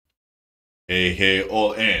Hey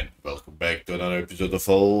all, and welcome back to another episode of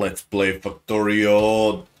Let's Play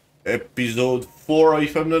Factorio, episode 4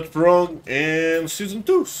 if I'm not wrong, and season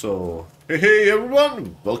 2. So hey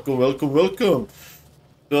everyone, welcome.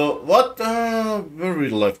 So where we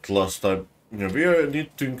left last time? Yeah, we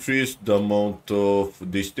need to increase the amount of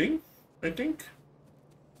this thing, I think,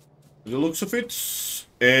 the looks of it,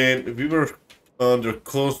 and we were under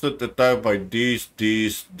constant attack by this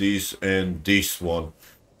and this one.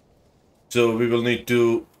 So we will need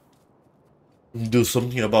to do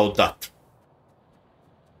something about that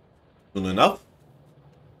soon enough.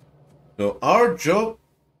 So our job,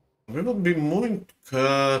 we will be moving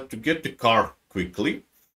to get the car quickly.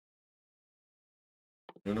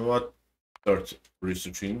 You know what? Start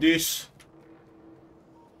researching this.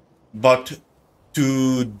 But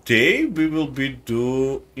today we will be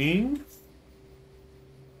doing.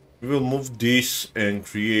 We will move this and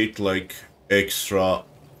create like extra.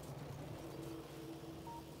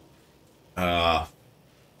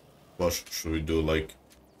 What should we do? Like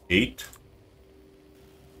 8?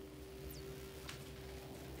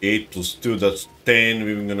 8 plus 2, that's 10.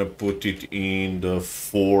 We're gonna put it in the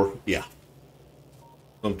 4. Yeah.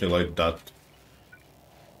 Something like that.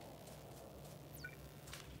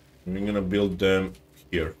 We're gonna build them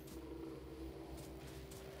here.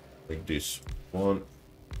 Like this. 1,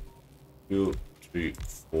 2, 3,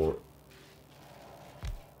 4,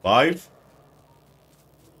 5.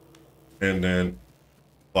 And then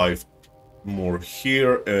 5 more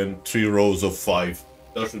here and 3 rows of 5.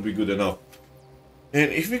 That should be good enough.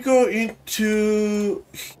 And if we go into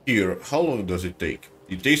here, how long does it take?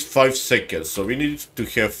 It takes 5 seconds, so we need to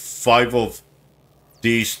have 5 of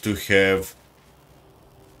these to have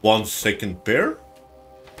 1 second pair.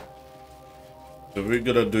 So we're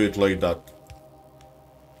gonna do it like that.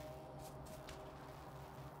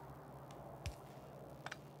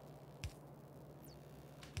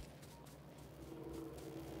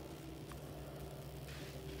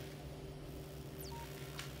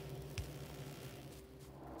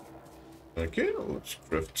 Okay, let's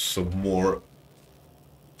craft some more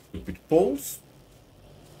stupid poles.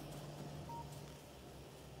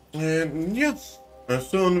 And yeah, and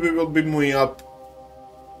soon we will be moving up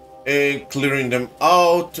and clearing them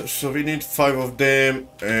out. So we need 5 of them,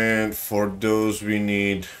 and for those we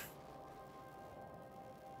need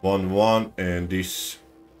 1, and this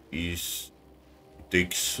is, it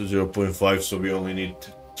takes 0.5, so we only need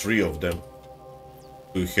 3 of them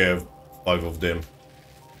to have 5 of them,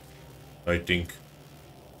 I think.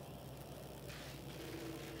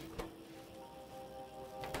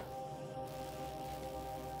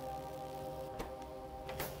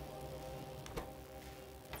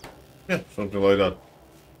 Yeah, something like that.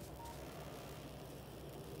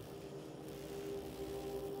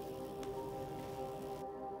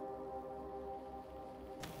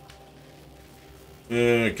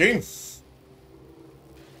 Okay.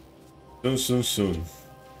 Soon.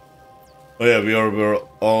 Oh yeah, we're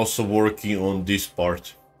also working on this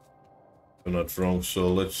part. If I'm not wrong, so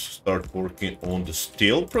let's start working on the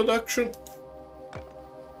steel production.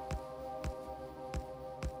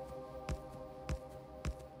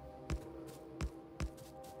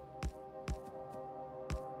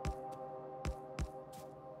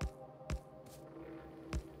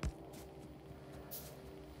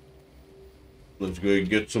 Let's go and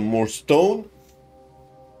get some more stone.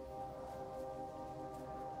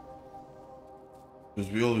 Because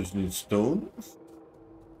we always need stone.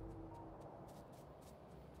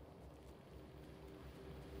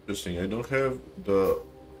 Interesting, I don't have the...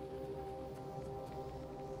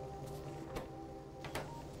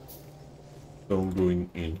 stone going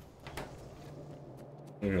in.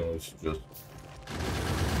 Okay, let's just...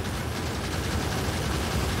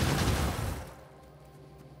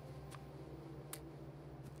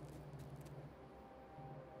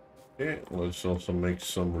 Okay, let's also make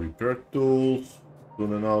some repair tools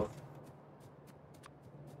soon enough.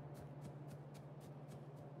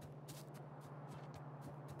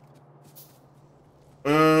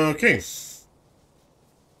 Okay.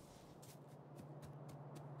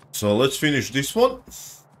 So let's finish this one.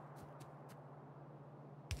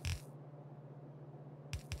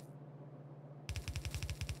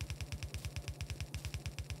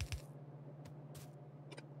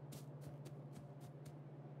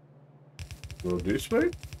 Go this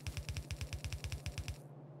way.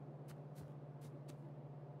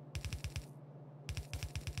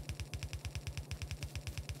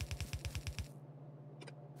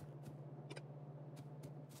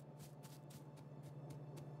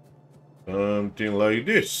 Something like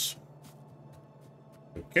this.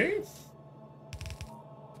 Okay.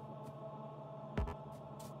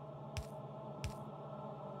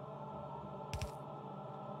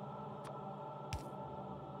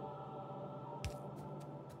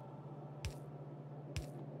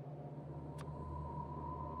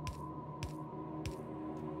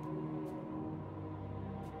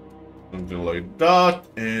 Something like that,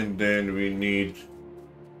 and then we need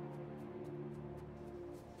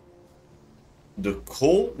the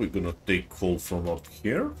coal. We're gonna take coal from up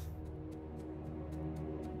here.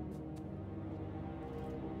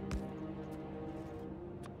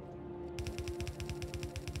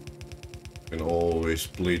 We can always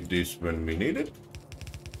split this when we need it.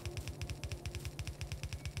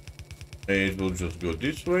 And it will just go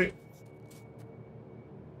this way.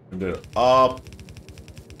 And then up.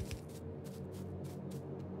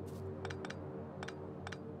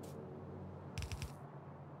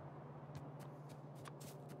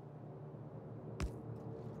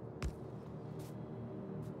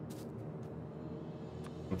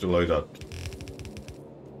 Something like that.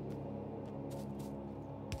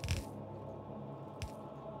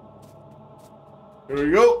 Here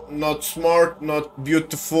we go. Not smart, not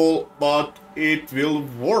beautiful, but it will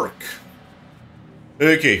work.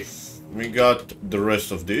 Okay, we got the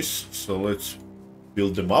rest of this, so let's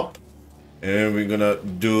build them up. And we're gonna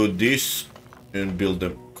do this and build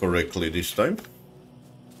them correctly this time.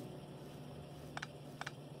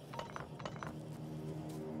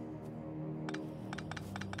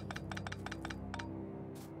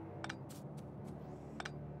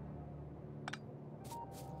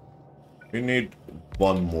 We need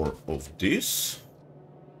one more of this.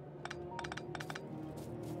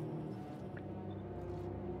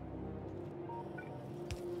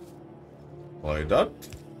 Like that.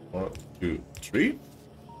 1, 2, 3.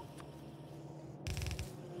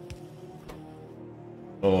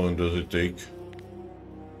 How long does it take?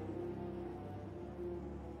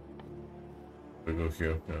 We go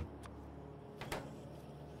here, yeah.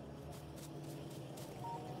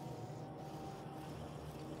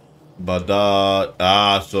 But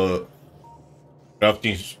so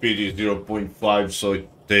crafting speed is 0.5, so it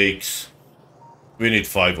takes. We need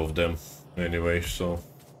 5 of them anyway, so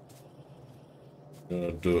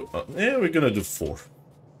we're gonna do 4.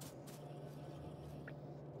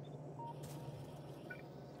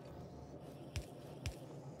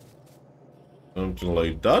 Something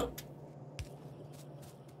like that.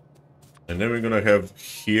 And then we're gonna have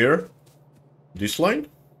here this line.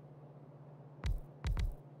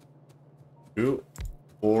 2,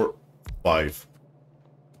 4, 5.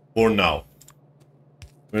 For now.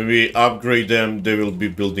 When we upgrade them, they will be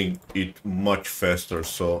building it much faster,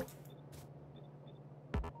 so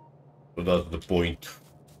that's the point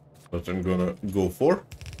that I'm gonna go for.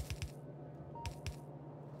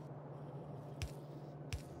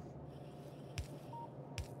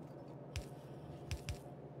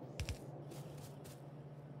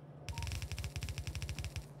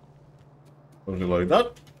 Something like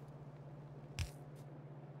that.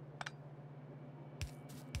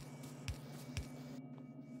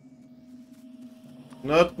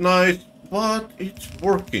 Not nice, but it's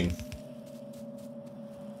working.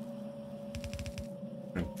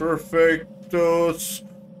 And perfectos.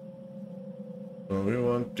 So we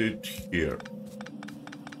want it here.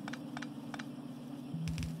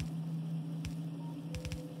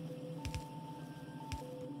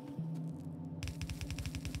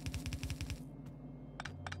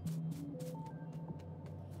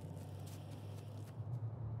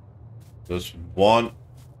 That's 1.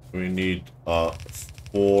 We need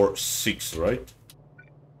 4, 6, right?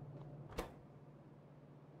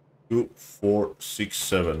 2, 4, 6,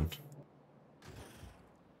 7.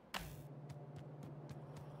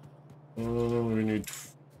 We need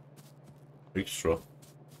extra.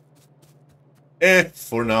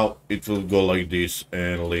 For now it will go like this,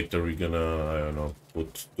 and later we're gonna, I don't know,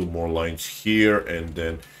 put 2 more lines here, and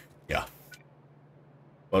then yeah.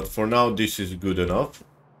 But for now this is good enough.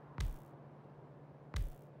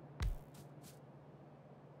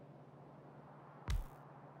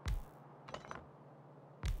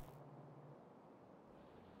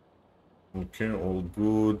 Okay, all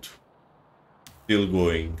good. Still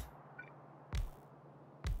going.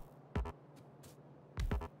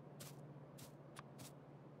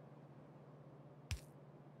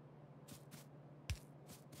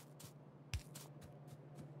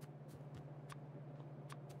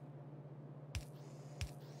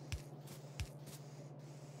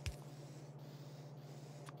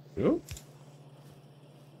 Yeah.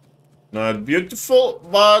 Not beautiful,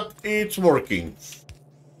 but it's working.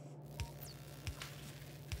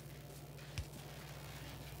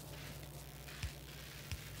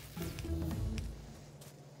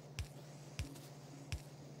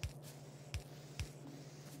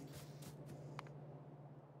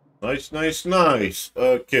 Nice, nice, nice.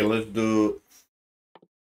 Okay, let's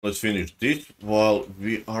finish this while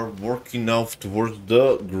we are working now towards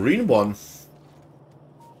the green one.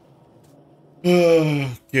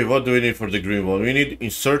 Okay, what do we need for the green one? We need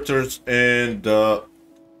inserters and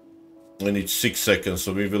we need 6 seconds,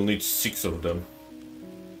 so we will need 6 of them.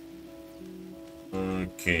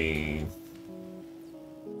 Okay.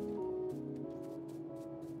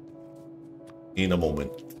 In a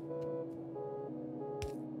moment.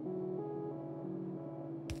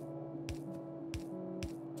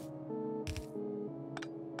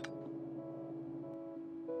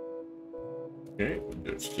 Okay,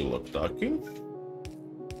 they're still attacking.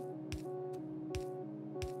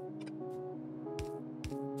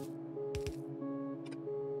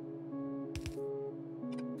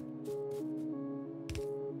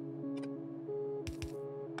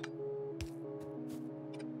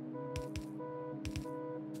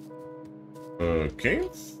 Okay.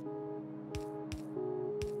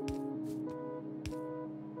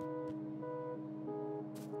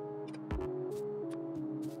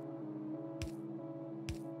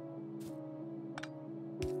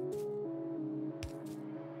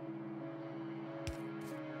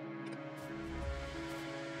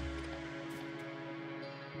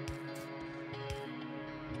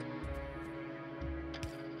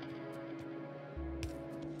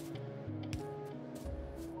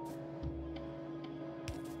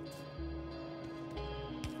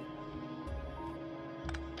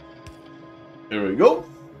 There we go.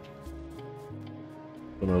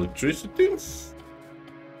 Some electricity.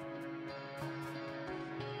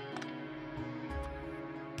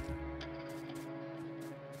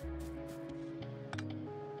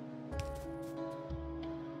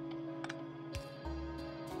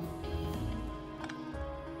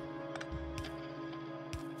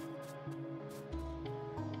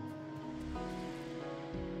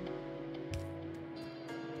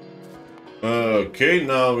 Okay,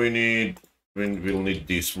 now we'll need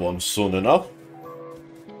this one soon enough.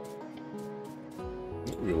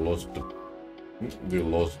 We lost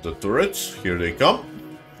the turrets. Here they come.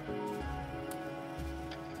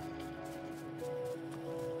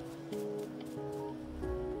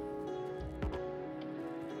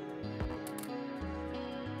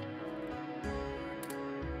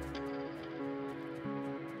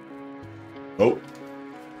 Oh.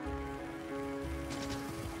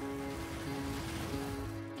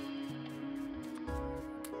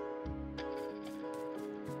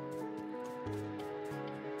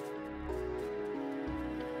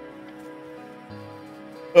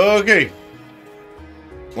 Okay.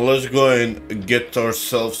 Let's go and get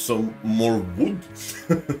ourselves some more wood.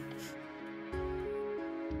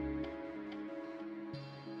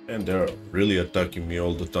 And they're really attacking me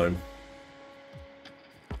all the time.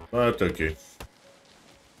 But okay.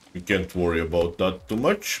 We can't worry about that too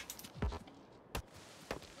much.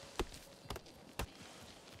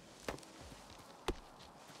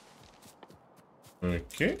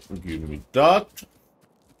 Okay, give me that.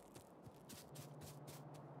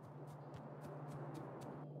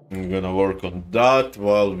 I'm gonna work on that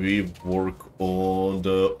while we work on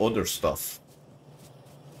the other stuff,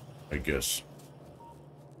 I guess.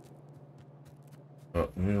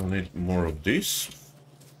 We'll need more of this.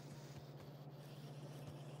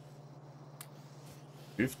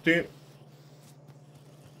 50.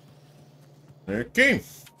 Okay.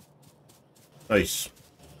 Nice.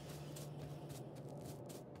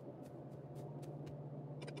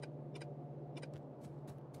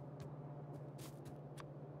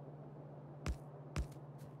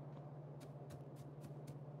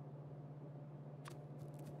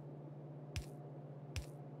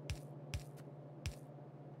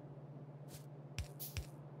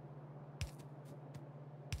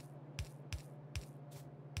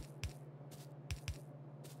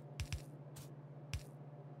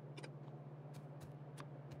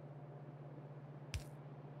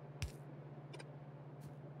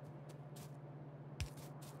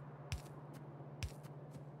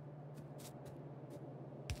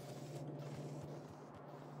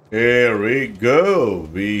 Here we go.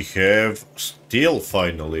 We have steel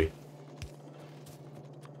finally.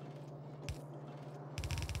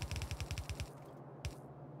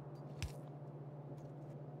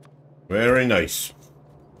 Very nice.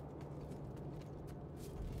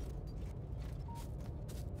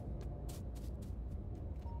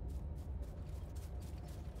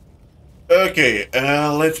 Okay,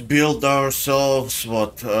 let's build ourselves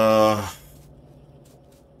what?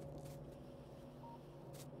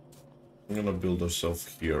 I'm gonna build ourselves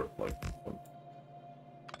here, like.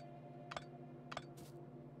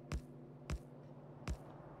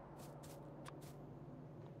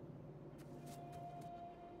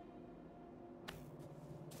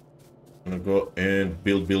 I'm gonna go and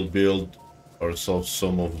build ourselves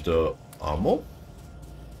some of the ammo.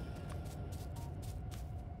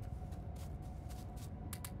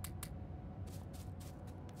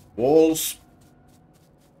 walls.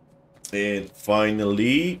 And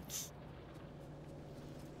finally,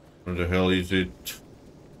 where the hell is it?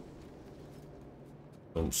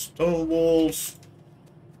 Some stone walls.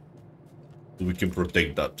 We can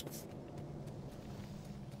protect that.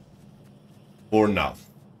 For now.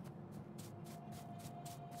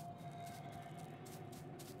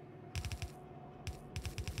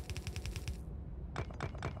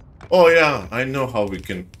 Oh yeah, I know how we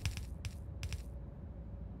can.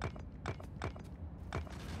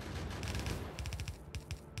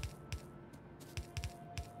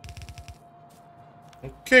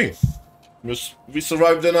 Okay. We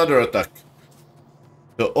survived another attack.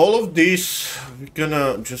 So all of these, we're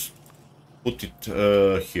gonna just put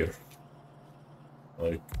it here.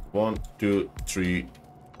 Like 1, 2, 3,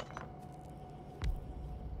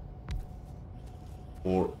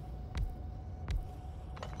 4,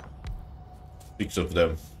 6 of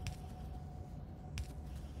them.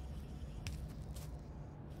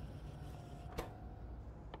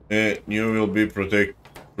 And you will be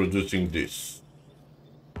producing this.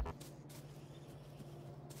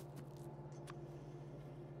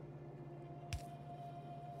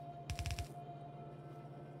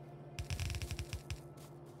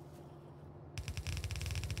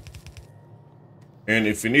 And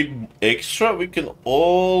if we need extra, we can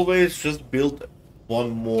always just build one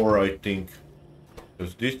more, I think.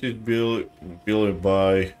 Because this is built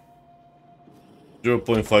by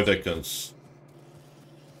 0.5 seconds.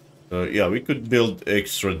 Yeah, we could build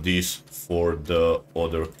extra these for the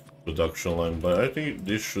other production line, but I think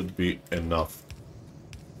this should be enough.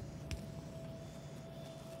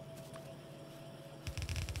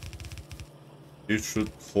 This should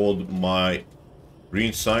hold my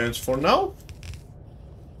green science for now.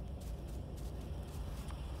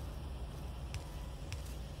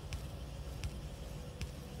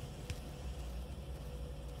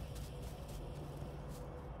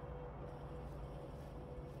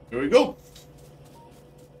 Here we go.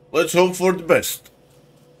 Let's hope for the best.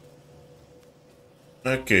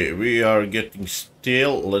 Okay, we are getting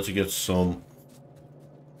steel. Let's get some.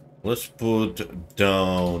 Let's put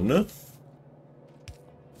down.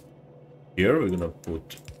 Here we're gonna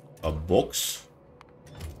put a box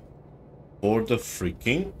for the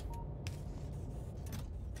freaking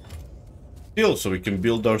steel, so we can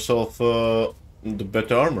build ourselves the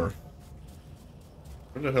better armor.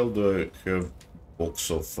 Where the hell do I have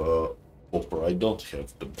box of copper? I don't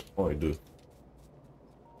have them. Oh, I do.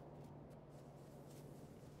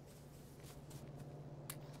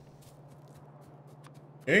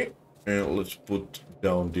 Okay, and let's put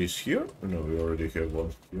down this here. No, we already have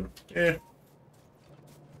one here. Yeah.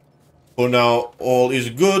 For now, all is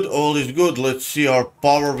good. All is good. Let's see our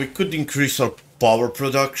power. We could increase our power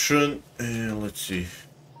production. And let's see.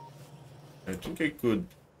 I think I could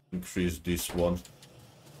increase this one.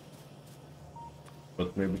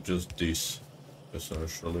 But maybe just this,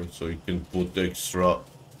 essentially, so you can put extra.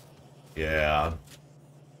 Yeah,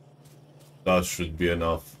 that should be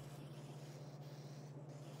enough.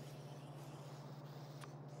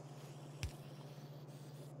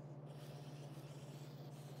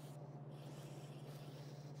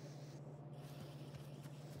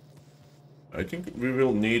 I think we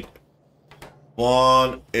will need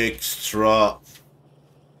one extra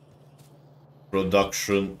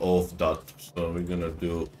production of that. So we're gonna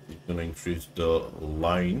increase the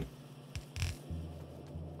line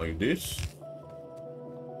like this.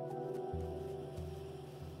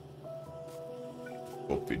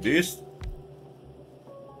 Copy this.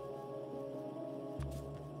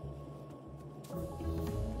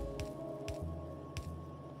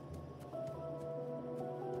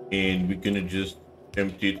 And we're gonna just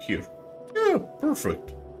empty it here. Yeah,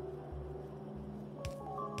 perfect.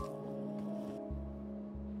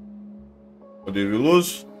 What did we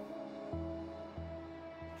lose?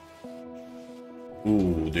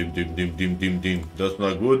 Ooh, dim. That's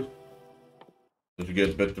not good. Let's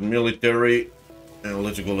get back to military. And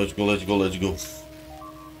let's go.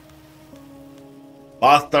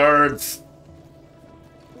 Bastards!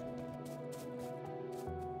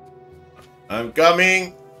 I'm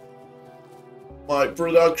coming! My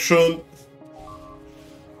production!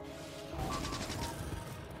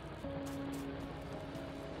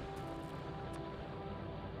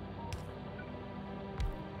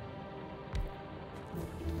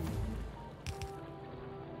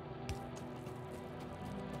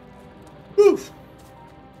 Oof.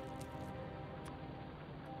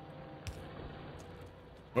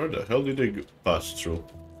 Where the hell did they pass through?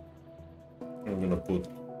 I'm gonna put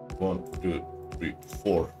 1, 2, 3,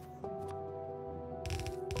 4.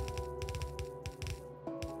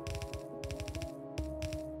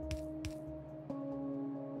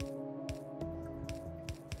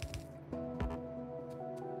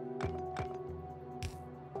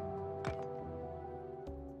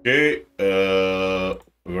 Okay,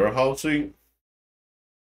 warehousing.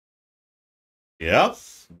 Yeah,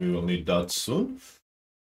 we will need that soon.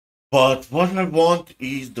 But what I want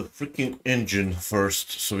is the freaking engine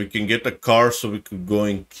first, so we can get a car so we can go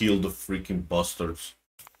and kill the freaking bastards.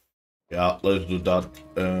 Yeah, let's do that.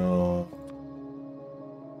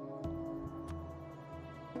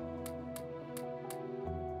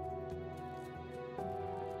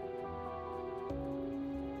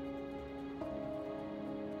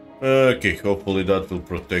 Okay, hopefully that will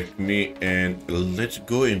protect me. And let's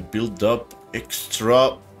go and build up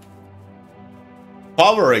extra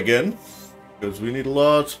power again, because we need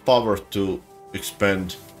lots of power to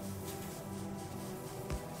expand.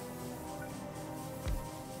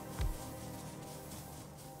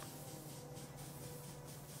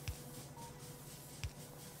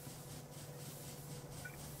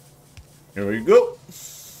 Here we go.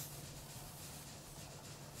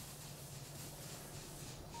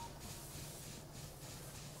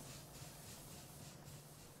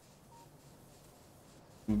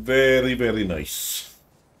 Very, very nice.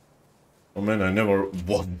 Oh man, I never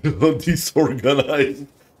want this organized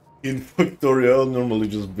in Factorio. I normally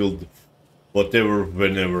just build whatever,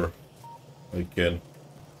 whenever I can.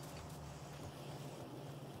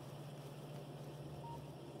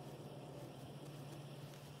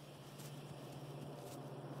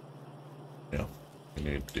 Yeah, I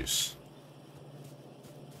need this.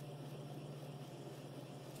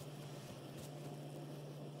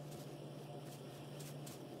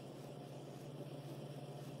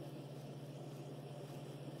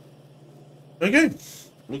 Okay,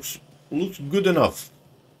 looks good enough.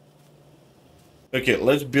 Okay,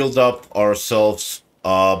 let's build up ourselves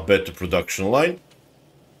a better production line.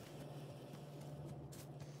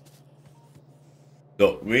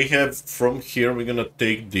 So we have from here, we're gonna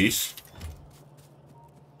take this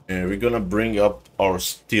and we're gonna bring up our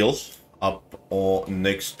steel up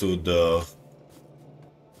next to the.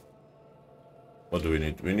 What do we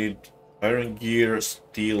need? We need iron gear,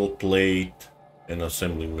 steel plate, and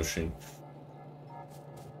assembling machine.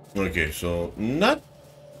 Okay, so not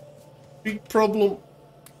big problem,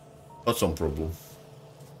 but some problem.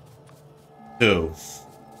 So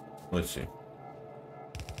let's see.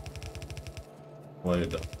 Light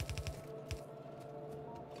it up.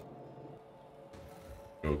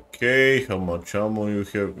 Okay, how much ammo you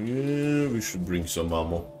have? Yeah, we should bring some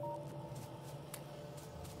ammo.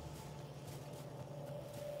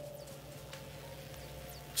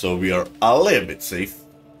 So we are a little bit safe.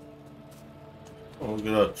 Oh, look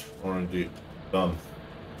at that. Already done.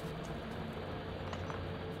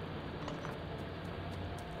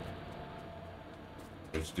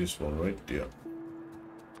 It's this one, right? Yeah.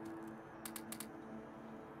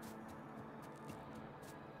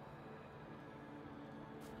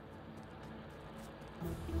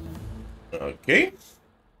 Okay.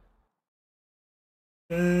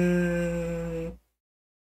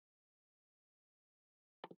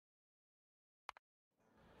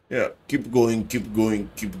 Yeah, keep going, keep going,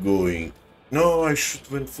 keep going. No, I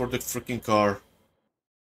should went for the freaking car.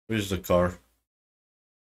 Where's the car?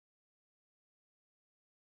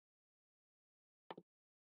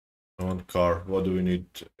 I want car. What do we need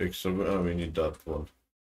extra? Oh, we need that one.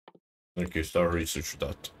 Okay, start research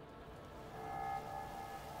that.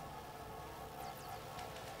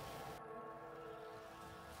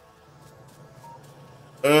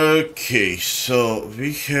 Okay, so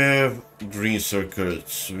we have green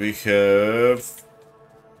circuits. We could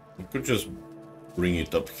just bring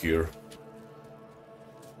it up here.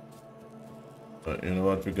 But you know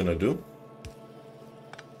what we're gonna do?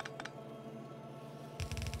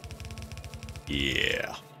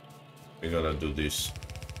 Yeah. We're gonna do this.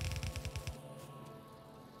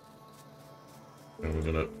 And we're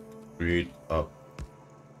gonna create a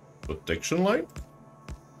protection line.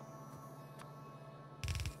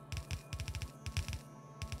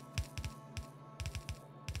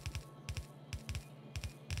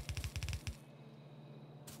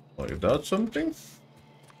 Like that, something.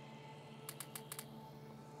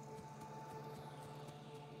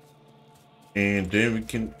 And then we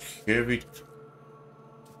can have it.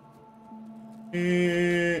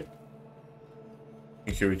 We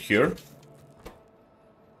have it here.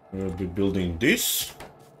 We'll be building this.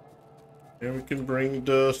 And we can bring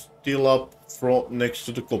the steel up from next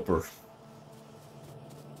to the copper.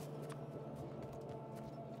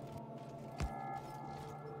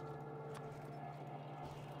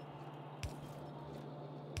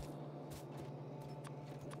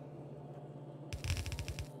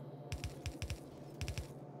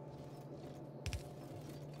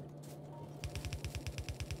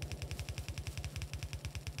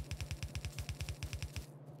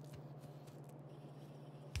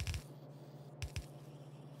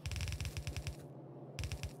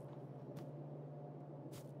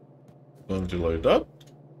 Something like that.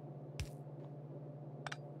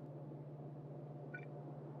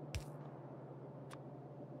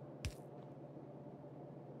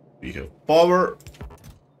 We have power.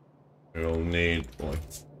 We'll need like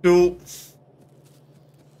 2.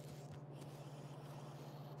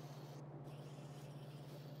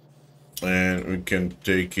 And we can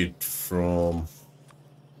take it from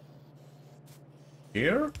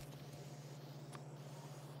here.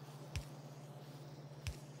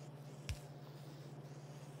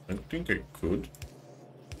 I think I could.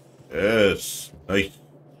 Yes, nice.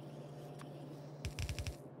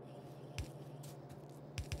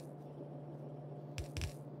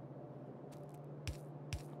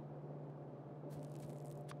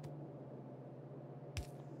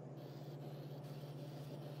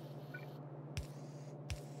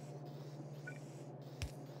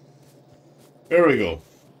 There we go.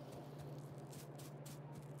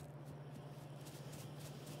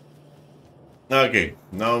 Okay,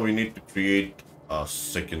 now we need to create a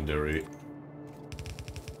secondary.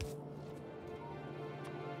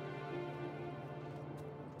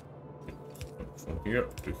 From here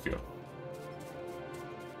to here.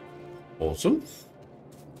 Awesome.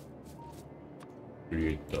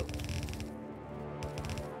 Create that.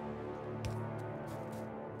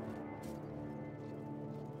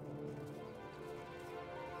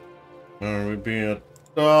 Are we being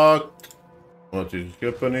attacked? What is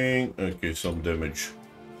happening? Okay, some damage.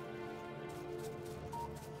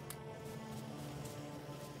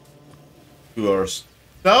 To our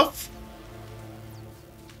stuff.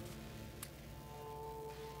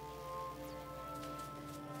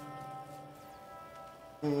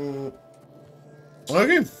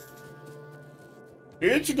 Okay.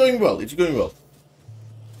 It's going well. It's going well.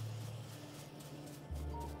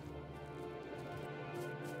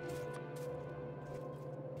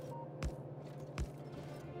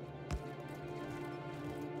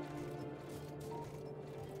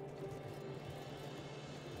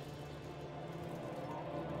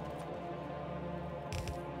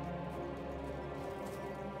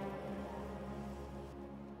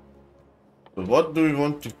 So what do we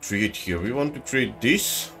want to create here? We want to create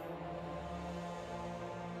this.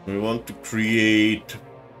 We want to create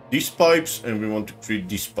these pipes, and we want to create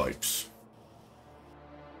these pipes.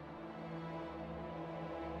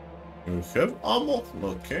 We have ammo.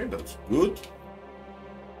 Okay, that's good.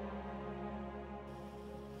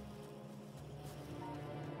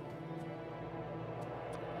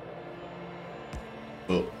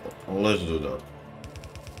 So let's do that.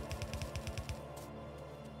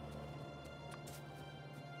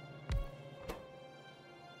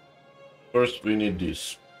 First, we need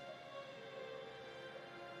this.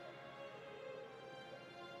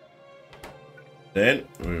 Then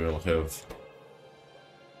we will have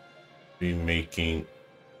be making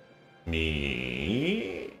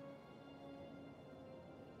me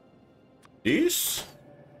this.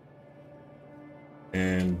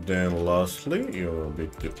 And then lastly, you will be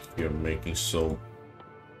here making some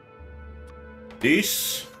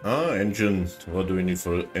this. Engine. What do we need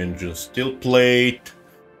for engine? Steel plate,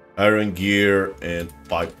 iron gear, and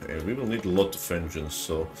pipe. And we will need a lot of engines,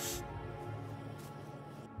 so.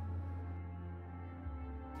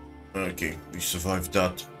 Okay, we survived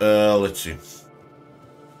that. Let's see.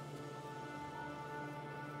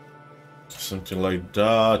 Something like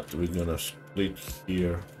that. We're gonna split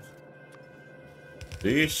here.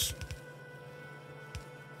 This.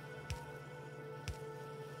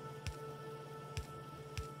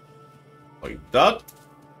 Like that.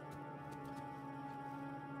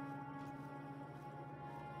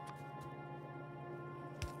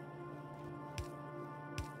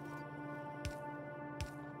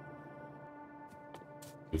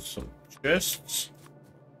 With some chests.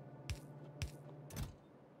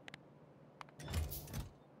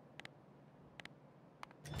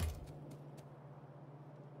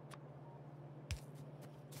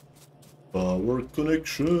 Power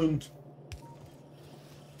connection.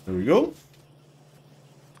 There we go.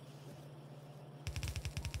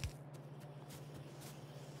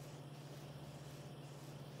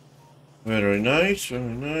 Very nice, very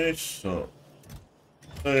nice. So,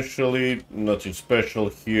 essentially, nothing special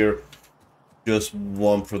here. Just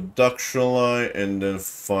one production line, and then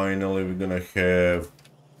finally we're gonna have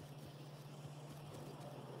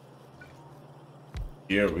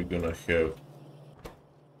here we're gonna have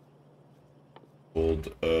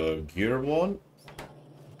called gear one.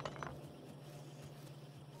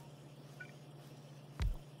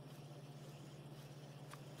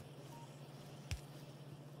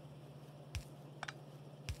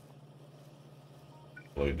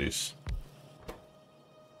 Like this.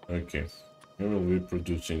 Okay, we will be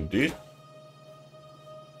producing this.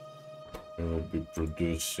 We will be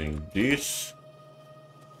producing this.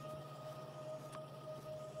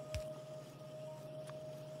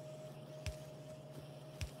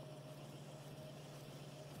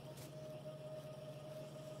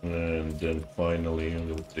 And then finally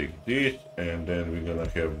we'll take this, and then we're gonna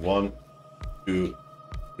have 1, 2,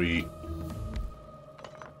 3,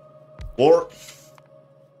 4.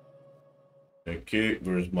 Okay,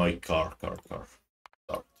 where's my car? Start.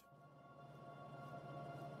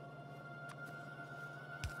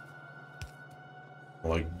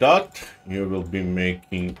 Like that, you will be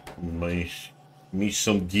making me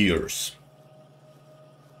some gears.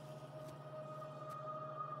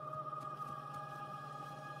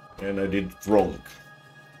 And I did wrong.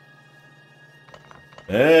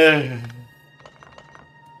 Of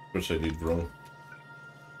course I did wrong.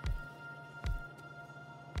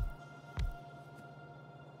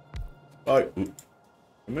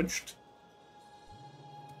 Damaged.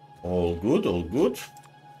 All good, all good.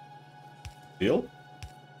 Still.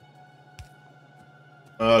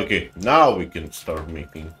 Okay, now we can start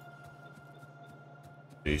making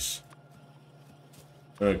this.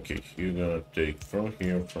 Okay, you're gonna take from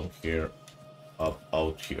here, up,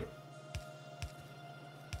 out here.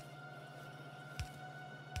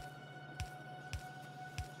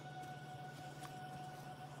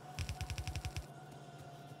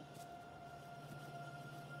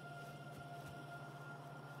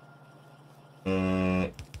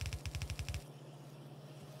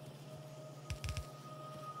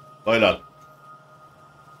 Like that.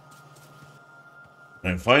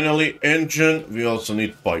 And finally, engine, we also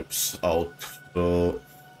need pipes out. So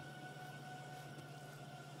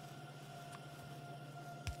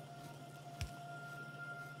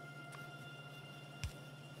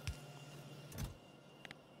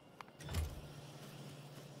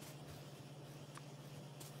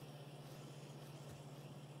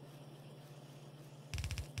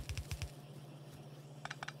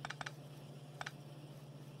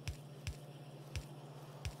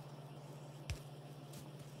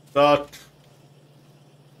that.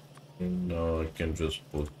 And now I can just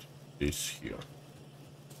put this here.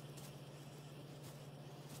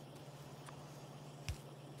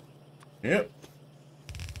 Yep.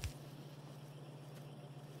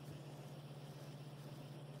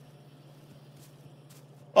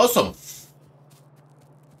 Awesome.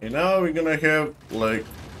 And now we're gonna have like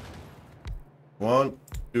 1,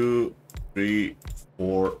 2, 3,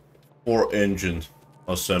 4 engine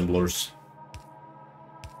assemblers.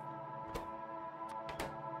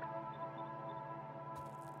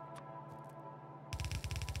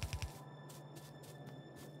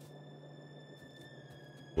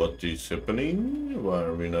 What is happening? Why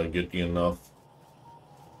are we not getting enough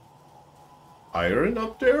iron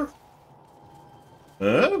up there?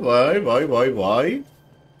 Why?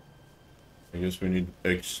 I guess we need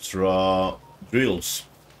extra drills.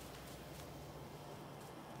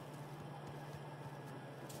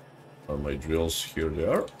 Are my drills? Here they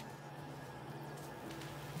are.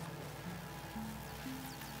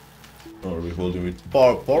 Are we holding with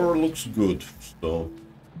power? Power looks good, so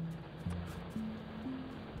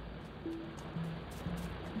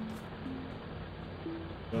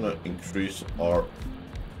gonna increase our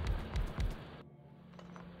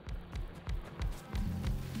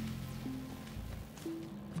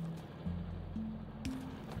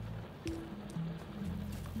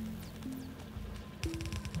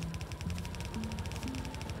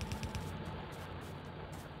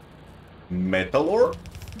metal ore.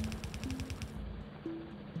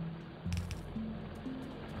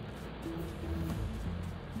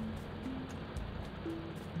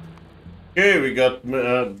 Okay, we got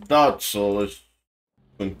that, so let's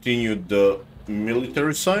continue the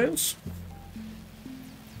military science.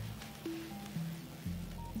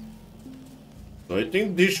 So I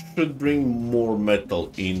think this should bring more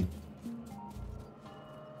metal in.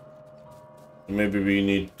 Maybe we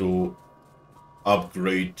need to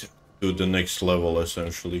upgrade to the next level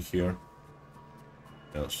essentially here.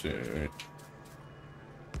 Yes, yeah.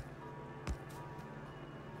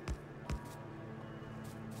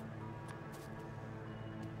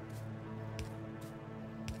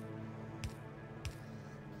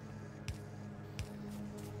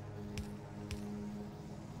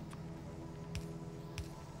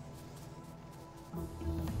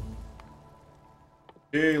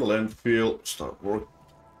 Okay, landfill, start work.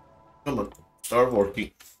 Come on, start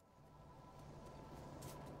working.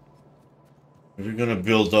 We're gonna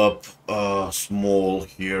build up small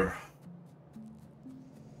here.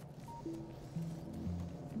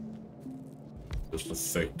 Just a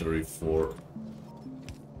factory for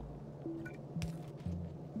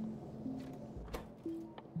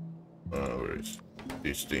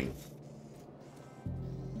this thing.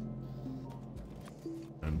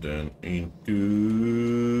 And then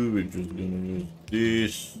into, we're just gonna use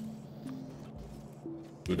this.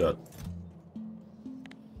 Do that.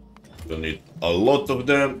 Don't need a lot of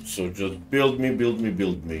them, so just build me, build me,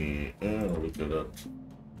 build me. Oh, look at that.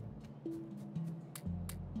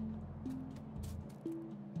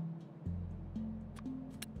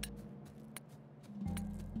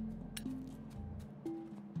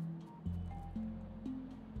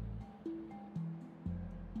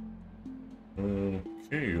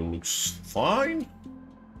 Okay, looks fine.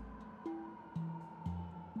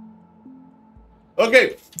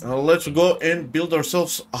 Okay, let's go and build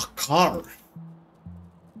ourselves a car.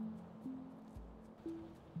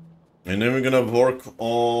 And then we're gonna work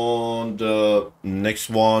on the next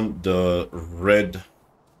one, the red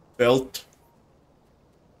belt.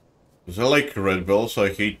 Because I like red belts, I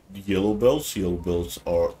hate yellow belts. Yellow belts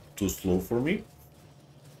are too slow for me.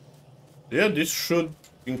 Yeah, this should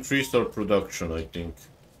increase our production, I think.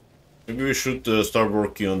 Maybe we should start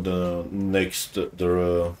working on the next,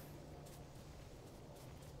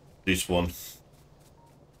 this one.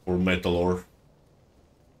 For metal ore.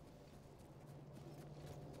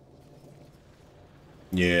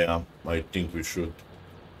 Yeah, I think we should.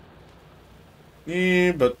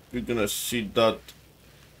 Yeah, but we're gonna see that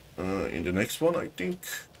in the next one, I think.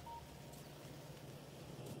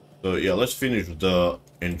 So yeah, let's finish the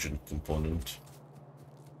engine component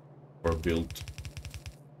for build.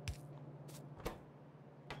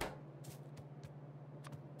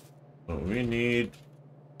 So we need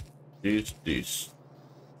this, this,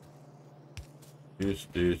 this,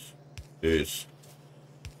 this, this,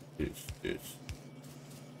 this, this.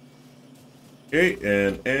 Okay,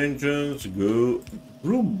 and engines go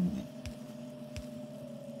vroom.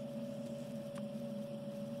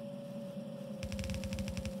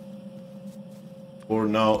 For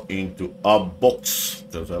now into a box,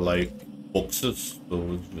 because I like boxes, so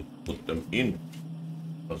let's just put them in.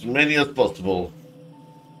 As many as possible.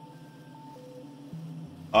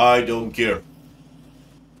 I don't care.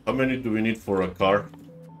 How many do we need for a car?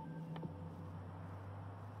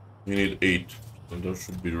 We need 8, so that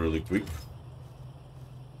should be really quick.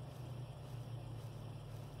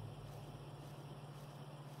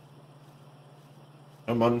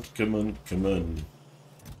 Come on, come on, come on.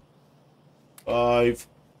 5,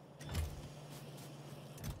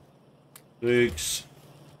 6.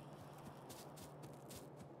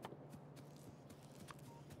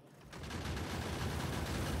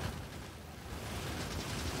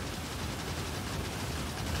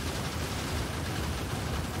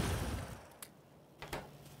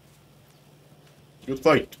 Good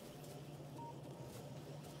fight.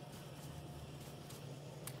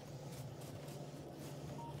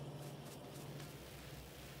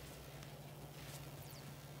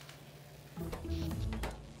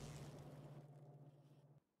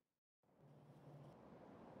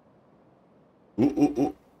 Ooh, ooh,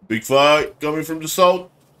 ooh. Big fight coming from the south.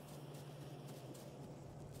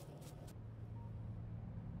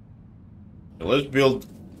 Let's build.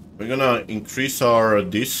 We're gonna increase our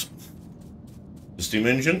the steam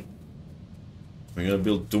engine. We're gonna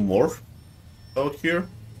build 2 more out here.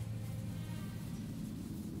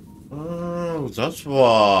 Oh, that's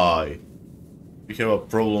why we have a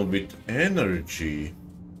problem with energy.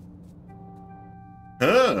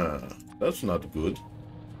 Huh, that's not good.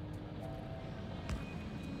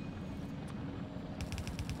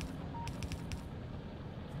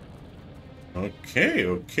 Okay,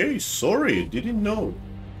 okay, sorry, didn't know.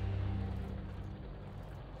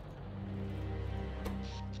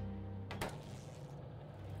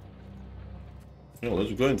 Yeah,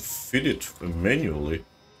 let's go and feed it manually.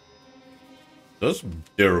 That's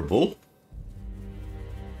terrible.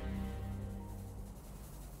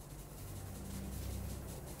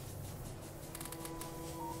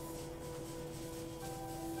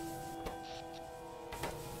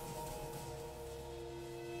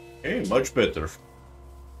 Okay, much better.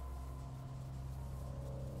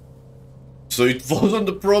 So it wasn't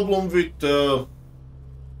the problem with the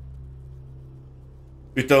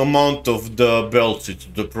amount of the belts, it's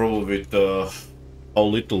the problem with how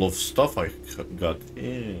little of stuff I got.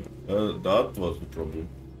 Yeah, that was the problem.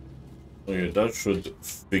 Okay, that should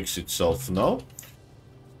fix itself now.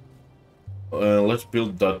 Let's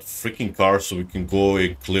build that freaking car so we can go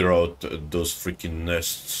and clear out those freaking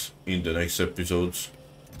nests in the next episodes.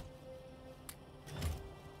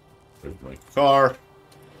 There's my car.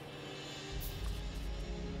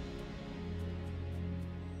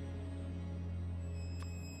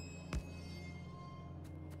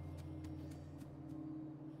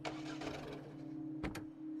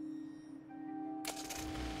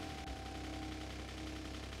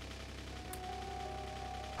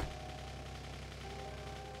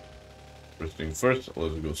 First thing first,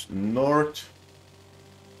 let's go north.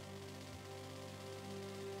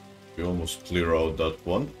 We almost clear out that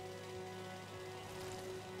one.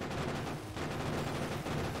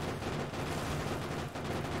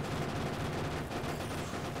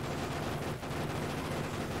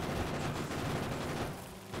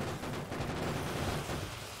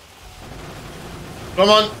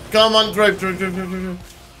 Come on, drive.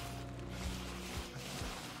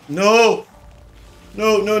 No!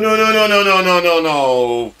 No,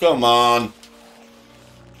 come on.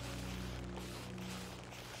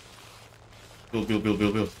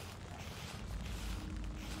 Build.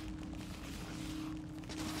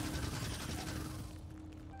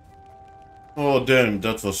 Oh, damn,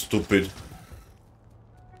 that was stupid.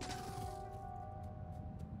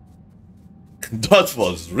 That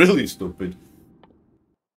was really stupid.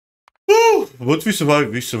 Woo! But we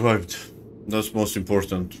survived. That's most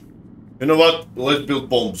important. You know what? Let's build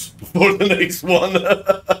bombs for the next one.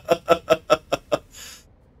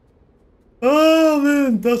 Oh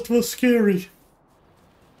man, that was scary.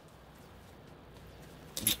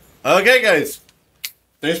 Okay guys,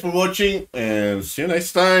 thanks for watching and see you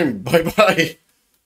next time. Bye bye.